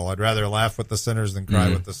Joel, I'd rather laugh with the sinners than cry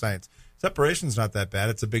with the saints. Separation's not that bad.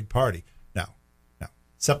 It's a big party. No.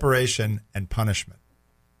 Separation and punishment.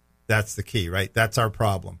 That's the key, right? That's our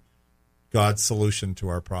problem. God's solution to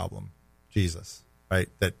our problem, Jesus, right?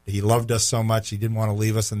 That he loved us so much, he didn't want to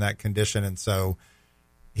leave us in that condition, and so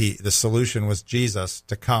the solution was Jesus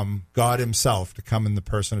to come, God himself, to come in the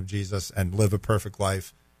person of Jesus and live a perfect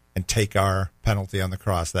life and take our penalty on the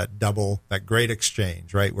cross, that great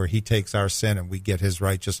exchange, right, where he takes our sin and we get his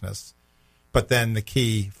righteousness. But then the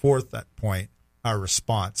key, fourth point, our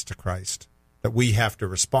response to Christ, that we have to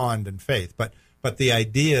respond in faith. But the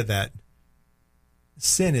idea that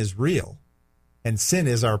sin is real and sin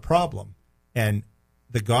is our problem, and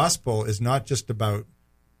the gospel is not just about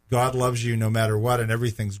God loves you no matter what and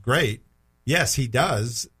everything's great. Yes, he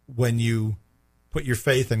does when you put your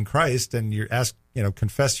faith in Christ and you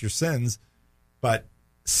confess your sins, but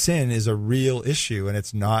sin is a real issue and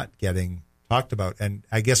it's not getting talked about. And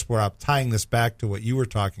I guess where I'm tying this back to what you were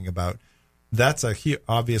talking about, that's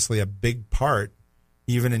obviously a big part,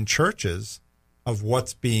 even in churches, of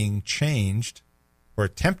what's being changed or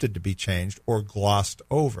attempted to be changed or glossed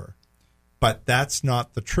over. But that's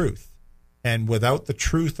not the truth. And without the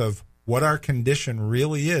truth of what our condition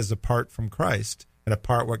really is apart from Christ and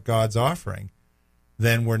apart what God's offering,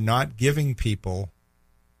 then we're not giving people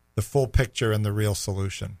the full picture and the real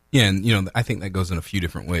solution. Yeah, and I think that goes in a few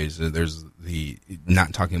different ways. There's the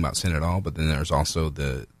not talking about sin at all, but then there's also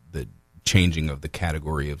the changing of the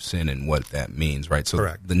category of sin and what that means, right? So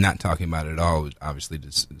correct. The not talking about it at all is obviously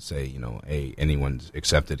to say, anyone's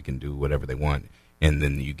accepted, can do whatever they want, and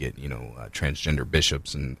then you get, transgender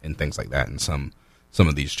bishops and things like that in some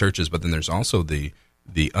of these churches. But then there's also the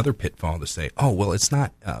other pitfall to say, oh, well, it's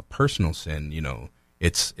not personal sin,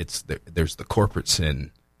 there's the corporate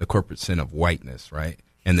sin of whiteness, right?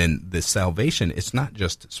 And then the salvation, it's not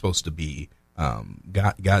just supposed to be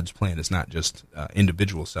God's plan is not just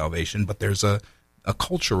individual salvation, but there's a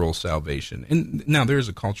cultural salvation. And now there's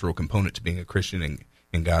a cultural component to being a Christian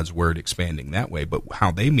and God's word expanding that way. But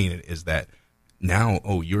how they mean it is that now,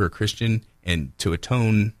 you're a Christian, and to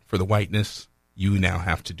atone for the whiteness, you now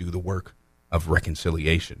have to do the work of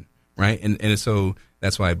reconciliation, right? And so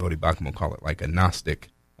that's why Bodhisattva will call it like a Gnostic,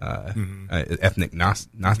 ethnic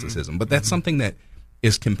Gnosticism. But that's something that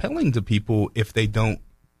is compelling to people if they don't,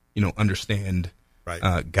 understand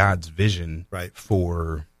God's vision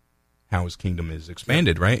for how his kingdom is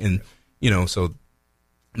expanded, right? And so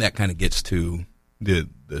that kind of gets to the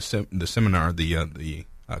seminar, the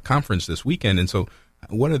conference this weekend. And so,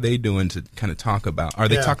 what are they doing to kind of talk about? Are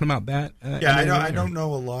they talking about that? I don't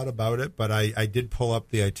know a lot about it, but I did pull up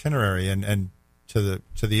the itinerary and to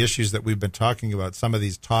the issues that we've been talking about. Some of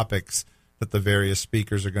these topics that the various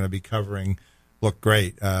speakers are going to be covering look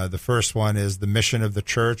great. The first one is the mission of the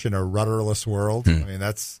church in a rudderless world. I mean,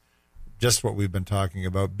 that's just what we've been talking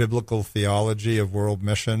about. Biblical theology of world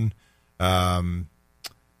mission.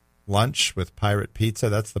 Lunch with pirate pizza.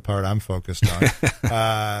 That's the part I'm focused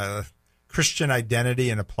on. Christian identity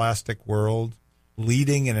in a plastic world.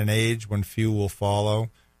 Leading in an age when few will follow.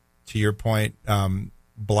 To your point,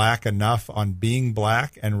 black enough on being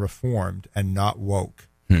black and reformed and not woke.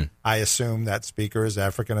 I assume that speaker is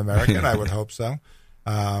African American. I would hope so.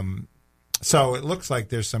 So it looks like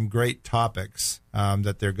there's some great topics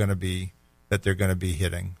that they're going to be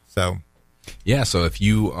hitting. So if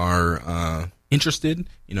you are interested,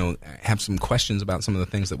 have some questions about some of the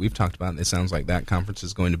things that we've talked about, it sounds like that conference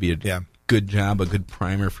is going to be a good job, a good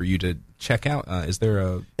primer for you to check out. Is there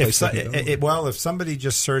a place if somebody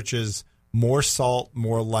just searches More Salt,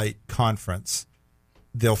 More Light Conference,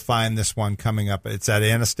 they'll find this one coming up. It's at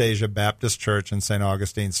Anastasia Baptist Church in St.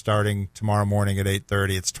 Augustine, starting tomorrow morning at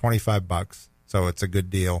 8:30. It's $25, so it's a good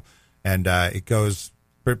deal. And it goes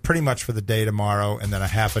pretty much for the day tomorrow and then a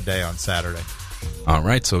half a day on Saturday. All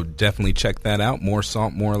right, so definitely check that out. More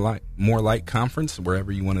Salt, More Light Conference,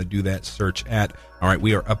 wherever you want to do that search at. All right,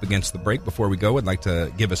 we are up against the break. Before we go, I'd like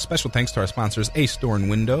to give a special thanks to our sponsors, Ace Door and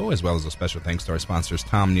Window, as well as a special thanks to our sponsors,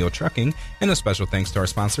 Tom Neal Trucking, and a special thanks to our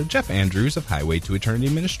sponsor, Jeff Andrews of Highway to Eternity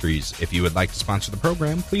Ministries. If you would like to sponsor the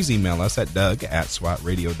program, please email us at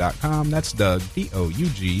doug@swatradio.com. That's Doug,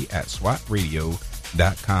 DOUG,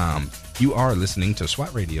 @swatradio.com. You are listening to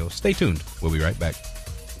SWAT Radio. Stay tuned. We'll be right back.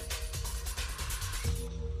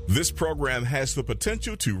 This program has the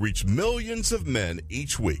potential to reach millions of men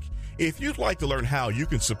each week. If you'd like to learn how you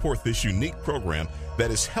can support this unique program that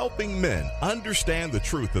is helping men understand the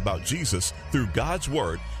truth about Jesus through God's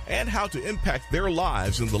Word and how to impact their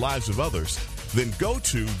lives and the lives of others, then go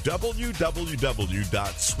to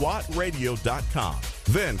www.swatradio.com.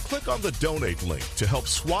 Then click on the donate link to help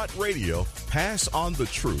SWAT Radio pass on the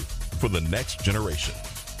truth for the next generation.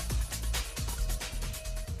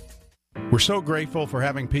 We're so grateful for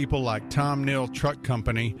having people like Tom Neal Truck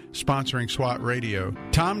Company sponsoring SWAT Radio.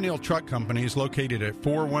 Tom Neal Truck Company is located at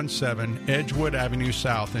 417 Edgewood Avenue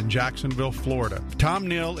South in Jacksonville, Florida. Tom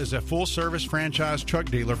Neal is a full-service franchise truck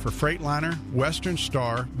dealer for Freightliner, Western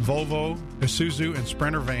Star, Volvo, Isuzu, and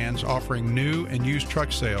Sprinter vans, offering new and used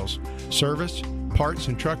truck sales, service, parts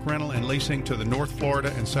and truck rental and leasing to the North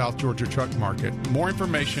Florida and South Georgia truck market. More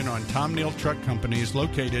information on Tom Neal Truck Company is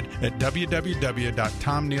located at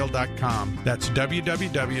www.tomneal.com. That's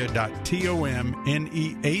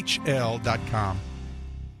www.tomnehl.com.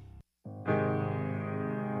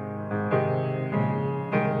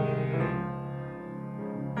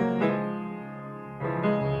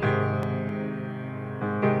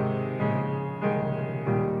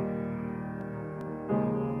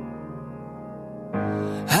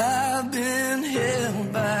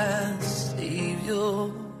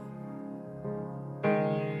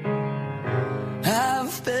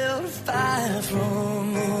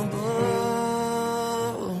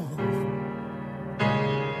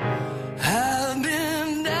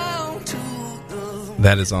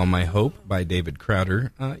 That Is All My Hope by David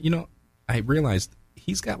Crowder. I realized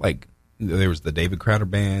he's got there was the David Crowder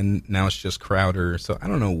Band, now it's just Crowder, so I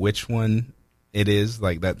don't know which one it is,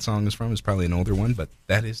 that song is from. It's probably an older one, but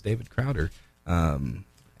that is David Crowder.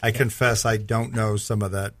 I confess I don't know some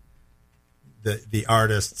of that, the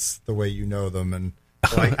artists the way you know them, and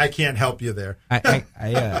so I can't help you there. I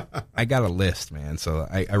got a list, man, so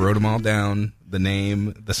I wrote them all down, the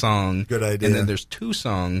name, the song. Good idea. And then there's two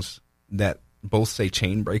songs that both say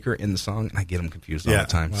Chainbreaker in the song, and I get them confused all the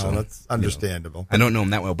time. Well, so that's understandable. I don't know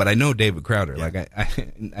him that well, but I know David Crowder. Yeah.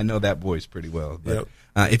 I know that voice pretty well. But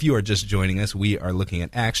if you are just joining us, we are looking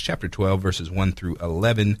at Acts chapter 12, verses 1 through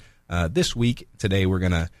 11. This week, today, we're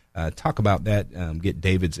going to talk about that, get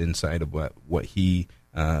David's insight of what he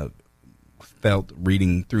felt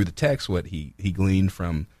reading through the text, what he gleaned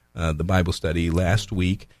from the Bible study last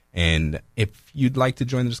week. And if you'd like to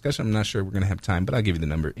join the discussion, I'm not sure we're going to have time, but I'll give you the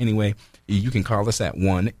number anyway. You can call us at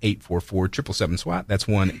 1-844-777-SWAT. That's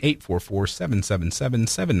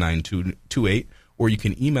 1-844-777-7928. Or you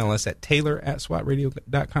can email us at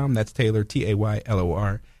taylor@swatradio.com. That's Taylor,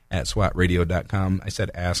 Taylor, @swatradio.com. I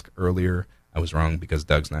said ask earlier. I was wrong because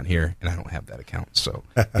Doug's not here, and I don't have that account. So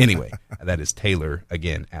anyway, that is Taylor,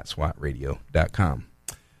 again, @swatradio.com.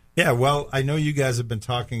 Yeah, well, I know you guys have been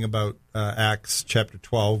talking about Acts chapter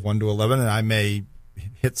 12, 1 to 11, and I may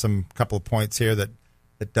hit some couple of points here that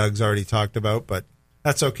Doug's already talked about, but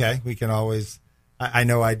that's okay. We can always I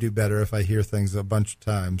know I do better if I hear things a bunch of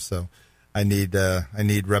times, so I need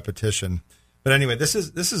repetition. But anyway, this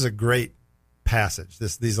is a great passage,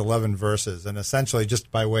 these 11 verses, and essentially,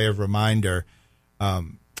 just by way of reminder,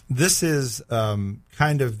 this is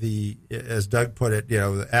kind of as Doug put it,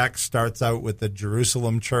 the Acts starts out with the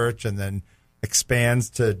Jerusalem church and then expands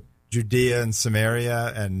to Judea and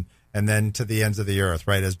Samaria and then to the ends of the earth,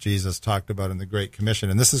 right, as Jesus talked about in the Great Commission.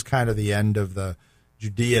 And this is kind of the end of the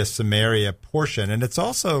Judea-Samaria portion. And it's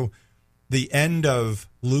also the end of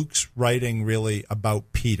Luke's writing really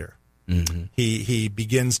about Peter. Mm-hmm. He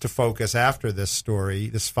begins to focus after this story,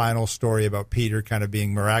 this final story about Peter kind of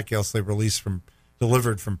being miraculously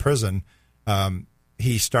delivered from prison.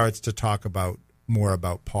 He starts to talk more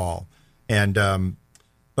about Paul. And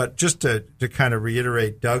but just to kind of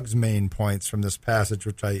reiterate Doug's main points from this passage,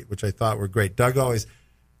 which I thought were great. Doug always,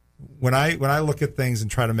 when I look at things and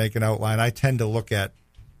try to make an outline, I tend to look at,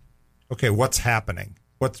 okay, what's happening?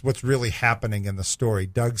 What's really happening in the story?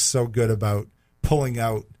 Doug's so good about pulling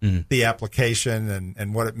out the application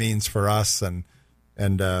and what it means for us, and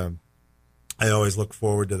I always look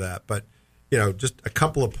forward to that. But just a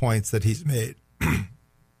couple of points that he's made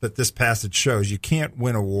that this passage shows: you can't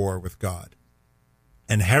win a war with God.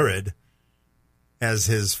 And Herod, as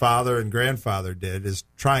his father and grandfather did, is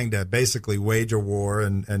trying to basically wage a war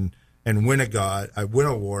and win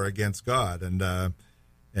a war against God.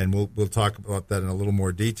 And we'll talk about that in a little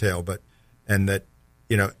more detail. And that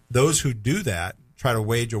those who do that, try to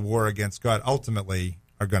wage a war against God, ultimately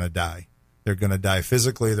are going to die. They're going to die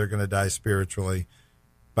physically. They're going to die spiritually.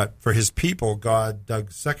 But for his people,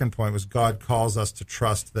 Doug's second point was God calls us to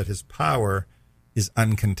trust that his power is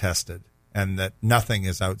uncontested and that nothing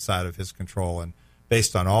is outside of his control. And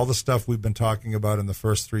based on all the stuff we've been talking about in the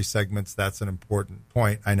first 3 segments, that's an important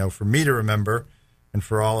point, I know, for me to remember and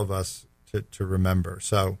for all of us to remember.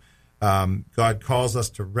 So God calls us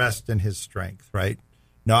to rest in his strength, right?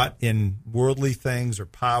 Not in worldly things or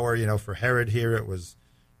power. For Herod here, it was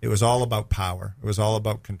all about power. It was all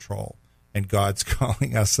about control. And God's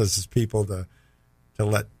calling us as his people to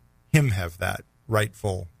let him have that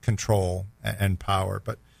rightful control and power.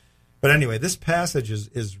 But anyway, this passage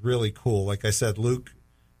is really cool. Like I said, Luke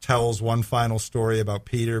tells one final story about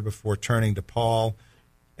Peter before turning to Paul.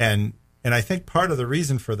 And I think part of the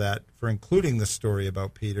reason for that, for including this story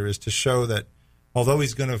about Peter, is to show that although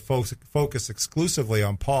he's going to focus exclusively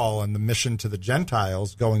on Paul and the mission to the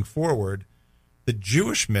Gentiles going forward, the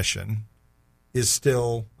Jewish mission is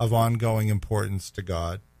still of ongoing importance to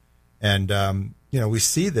God. And, we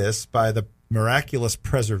see this by the miraculous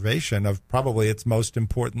preservation of probably its most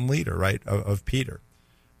important leader, right, of Peter.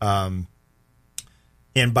 And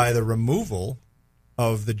by the removal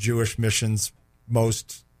of the Jewish mission's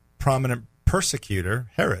most prominent persecutor,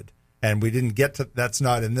 Herod. And we didn't get to, that's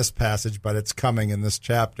not in this passage, but it's coming in this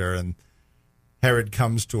chapter. And Herod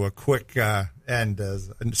comes to a quick end,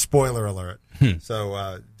 spoiler alert.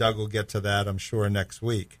 So Doug will get to that, I'm sure, next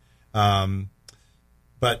week. But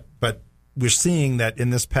we're seeing that in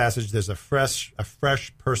this passage there's a fresh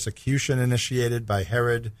persecution initiated by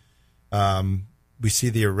Herod. We see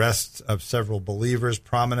the arrests of several believers,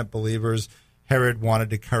 prominent believers. Herod wanted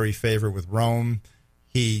to curry favor with Rome.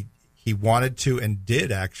 He wanted to and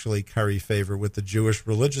did actually curry favor with the Jewish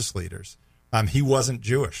religious leaders. He wasn't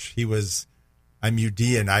Jewish. I'm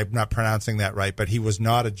Judean. I'm not pronouncing that right, but he was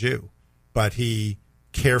not a Jew. But he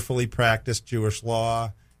carefully practiced Jewish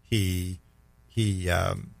law. He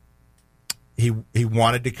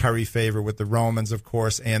wanted to curry favor with the Romans, of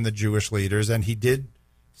course, and the Jewish leaders, and he did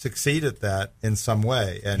succeed at that in some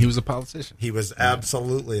way. And he was a politician. He was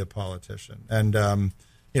absolutely a politician. And,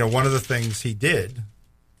 one of the things he did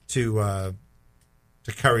to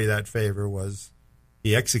curry that favor was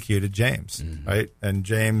he executed James, right? And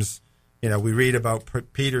James, we read about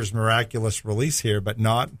Peter's miraculous release here, but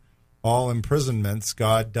not all imprisonments.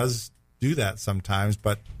 God does do that sometimes,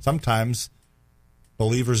 but sometimes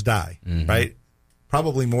believers die, right?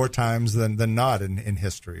 Probably more times than not in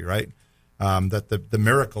history, right? That the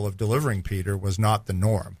miracle of delivering Peter was not the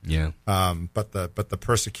norm. Yeah. But the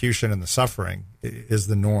persecution and the suffering is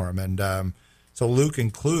the norm. And so Luke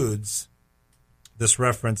includes this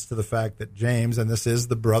reference to the fact that James, and this is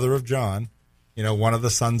the brother of John, one of the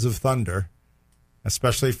sons of thunder,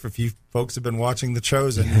 especially if you folks have been watching The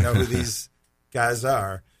Chosen, you know who these guys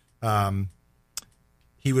are.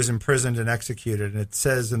 He was imprisoned and executed, and it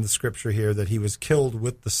says in the scripture here that he was killed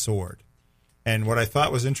with the sword. And what I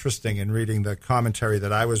thought was interesting in reading the commentary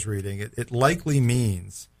that I was reading, it likely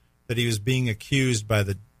means that he was being accused by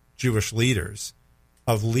the Jewish leaders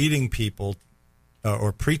of leading people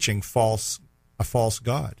or preaching a false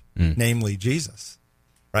god, namely Jesus,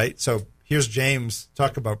 right? So here's James,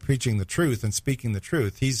 talk about preaching the truth and speaking the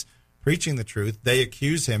truth. He's preaching the truth. They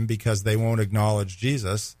accuse him because they won't acknowledge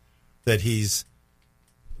Jesus, that he's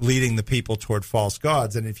leading the people toward false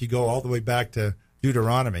gods. And if you go all the way back to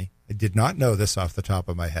Deuteronomy, I did not know this off the top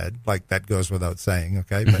of my head, like that goes without saying,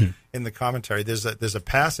 okay? But in the commentary, there's a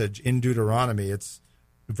passage in Deuteronomy, it's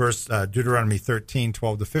Deuteronomy 13,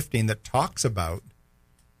 12 to 15, that talks about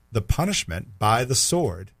the punishment by the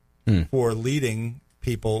sword for leading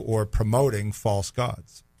people or promoting false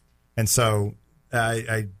gods. And so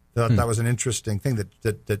I thought that was an interesting thing,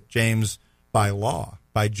 that James,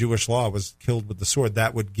 by Jewish law, was killed with the sword.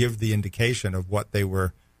 That would give the indication of what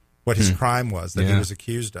his crime was that he was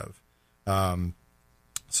accused of.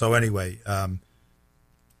 So anyway,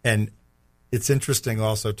 and it's interesting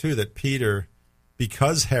also, too, that Peter,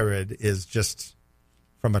 because Herod is just,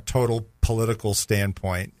 from a total political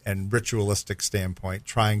standpoint and ritualistic standpoint,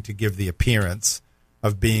 trying to give the appearance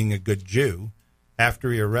of being a good Jew,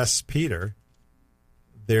 after he arrests Peter,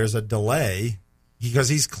 there's a delay because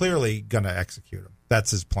he's clearly going to execute him.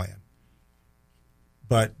 That's his plan.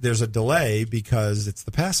 But there's a delay because it's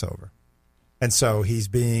the Passover. And so he's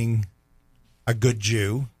being a good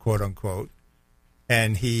Jew, quote unquote,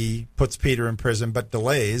 and he puts Peter in prison but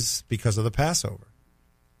delays because of the Passover.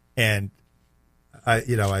 And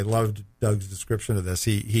I loved Doug's description of this.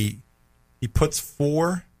 He puts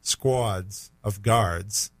 4 squads of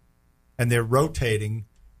guards, and they're rotating,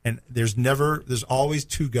 and there's always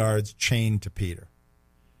 2 guards chained to Peter.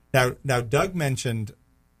 Now Doug mentioned,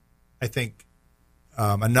 I think,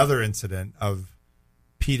 another incident of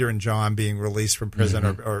Peter and John being released from prison,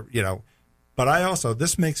 but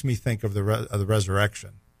this makes me think of the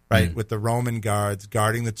resurrection, right? With the Roman guards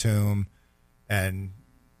guarding the tomb, and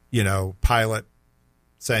Pilate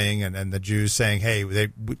saying, and the Jews saying, hey,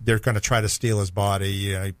 they're going to try to steal his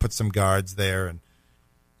body. He put some guards there, and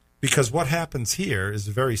because what happens here is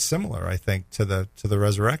very similar, I think, to the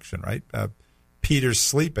resurrection, right? Peter's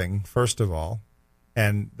sleeping, first of all,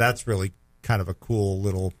 and that's really kind of a cool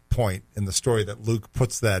little point in the story that Luke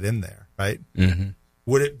puts that in there, right? Mm-hmm.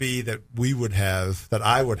 Would it be that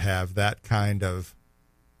I would have that kind of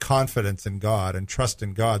confidence in God and trust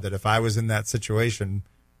in God, that if I was in that situation,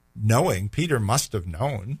 knowing, Peter must have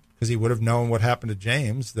known, because he would have known what happened to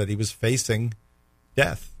James, that he was facing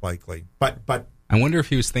death, likely. But I wonder if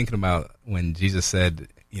he was thinking about when Jesus said,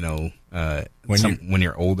 when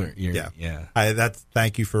you're older.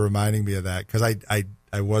 Thank you for reminding me of that, because I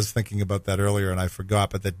was thinking about that earlier and I forgot,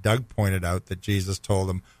 but that Doug pointed out that Jesus told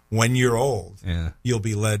him, when you're old, you'll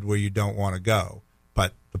be led where you don't want to go.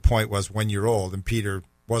 But the point was when you're old, and Peter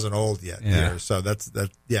wasn't old yet. Here, so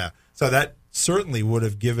So that certainly would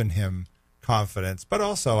have given him confidence, but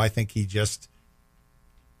also I think he just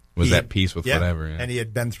was at peace with whatever. Yeah. And he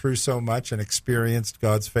had been through so much and experienced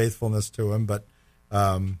God's faithfulness to him. But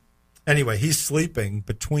anyway, he's sleeping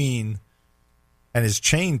between and is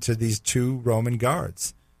chained to these two Roman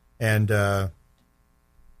guards. And,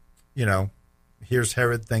 here's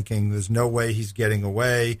Herod thinking, there's no way he's getting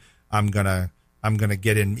away. I'm gonna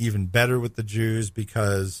get in even better with the Jews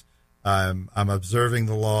because I'm observing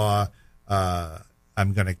the law.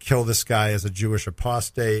 I'm going to kill this guy as a Jewish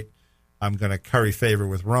apostate. I'm going to curry favor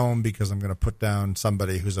with Rome because I'm going to put down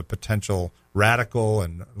somebody who's a potential radical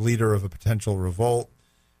and leader of a potential revolt.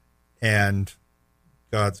 And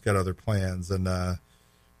God's got other plans. And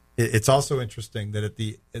it's also interesting that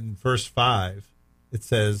in verse 5, it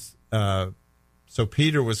says, so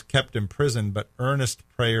Peter was kept in prison, but earnest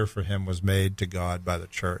prayer for him was made to God by the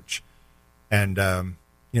church. And,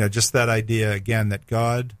 just that idea, again, that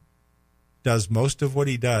God does most of what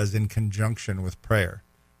he does in conjunction with prayer.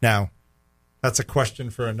 Now, that's a question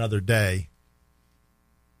for another day.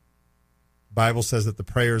 The Bible says that the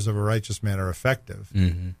prayers of a righteous man are effective.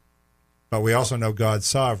 Mm-hmm. But we also know God's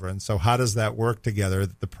sovereign. So how does that work together,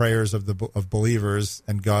 that the prayers of believers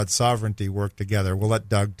and God's sovereignty work together? We'll let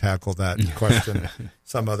Doug tackle that question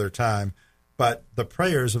some other time. But the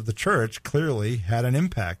prayers of the church clearly had an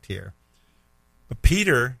impact here. But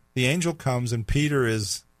Peter, the angel comes and Peter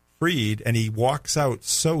is freed, and he walks out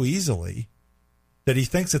so easily that he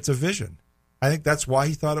thinks it's a vision. I think that's why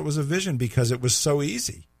he thought it was a vision, because it was so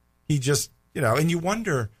easy. He just, and you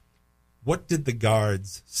wonder, what did the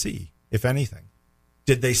guards see, if anything?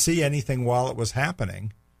 Did they see anything while it was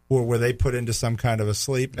happening, or were they put into some kind of a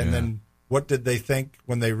sleep? And then what did they think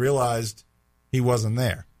when they realized he wasn't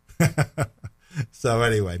there? So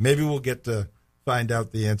anyway, maybe we'll get to find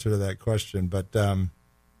out the answer to that question. But,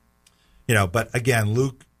 but again,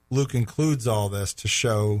 Luke includes all this to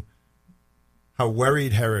show how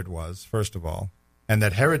worried Herod was, first of all, and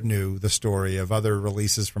that Herod knew the story of other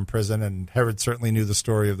releases from prison, and Herod certainly knew the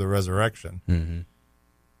story of the resurrection,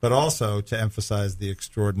 but also to emphasize the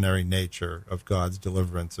extraordinary nature of God's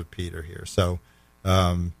deliverance of Peter here. So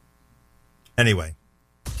anyway,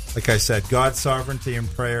 like I said, God's sovereignty in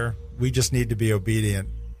prayer, we just need to be obedient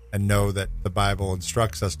and know that the Bible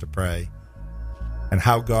instructs us to pray. And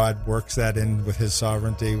how God works that in with his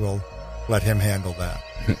sovereignty, we'll let him handle that.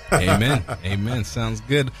 Amen. Amen. Sounds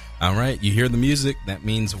good. All right. You hear the music. That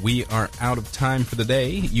means we are out of time for the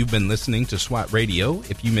day. You've been listening to SWAT Radio.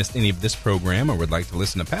 If you missed any of this program or would like to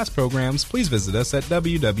listen to past programs, please visit us at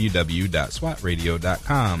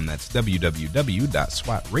www.swatradio.com. That's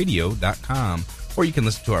www.swatradio.com. Or you can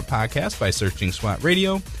listen to our podcast by searching SWAT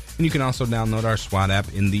Radio. And you can also download our SWAT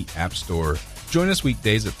app in the App Store. Join us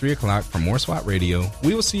weekdays at 3 o'clock for more SWAT Radio.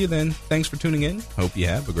 We will see you then. Thanks for tuning in. Hope you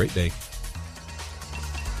have a great day.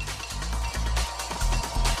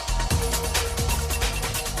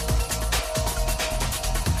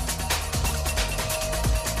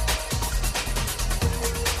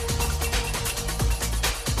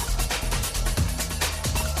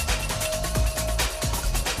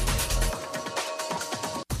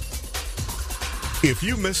 If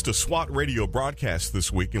you missed a SWAT Radio broadcast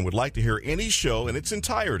this week and would like to hear any show in its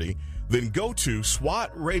entirety, then go to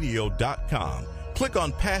SWATradio.com. Click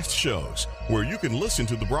on past shows where you can listen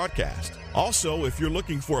to the broadcast. Also, if you're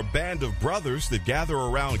looking for a band of brothers that gather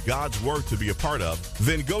around God's Word to be a part of,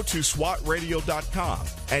 then go to SWATradio.com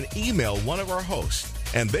and email one of our hosts,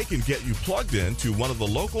 and they can get you plugged in to one of the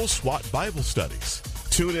local SWAT Bible studies.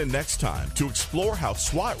 Tune in next time to explore how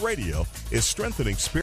SWAT Radio is strengthening spiritual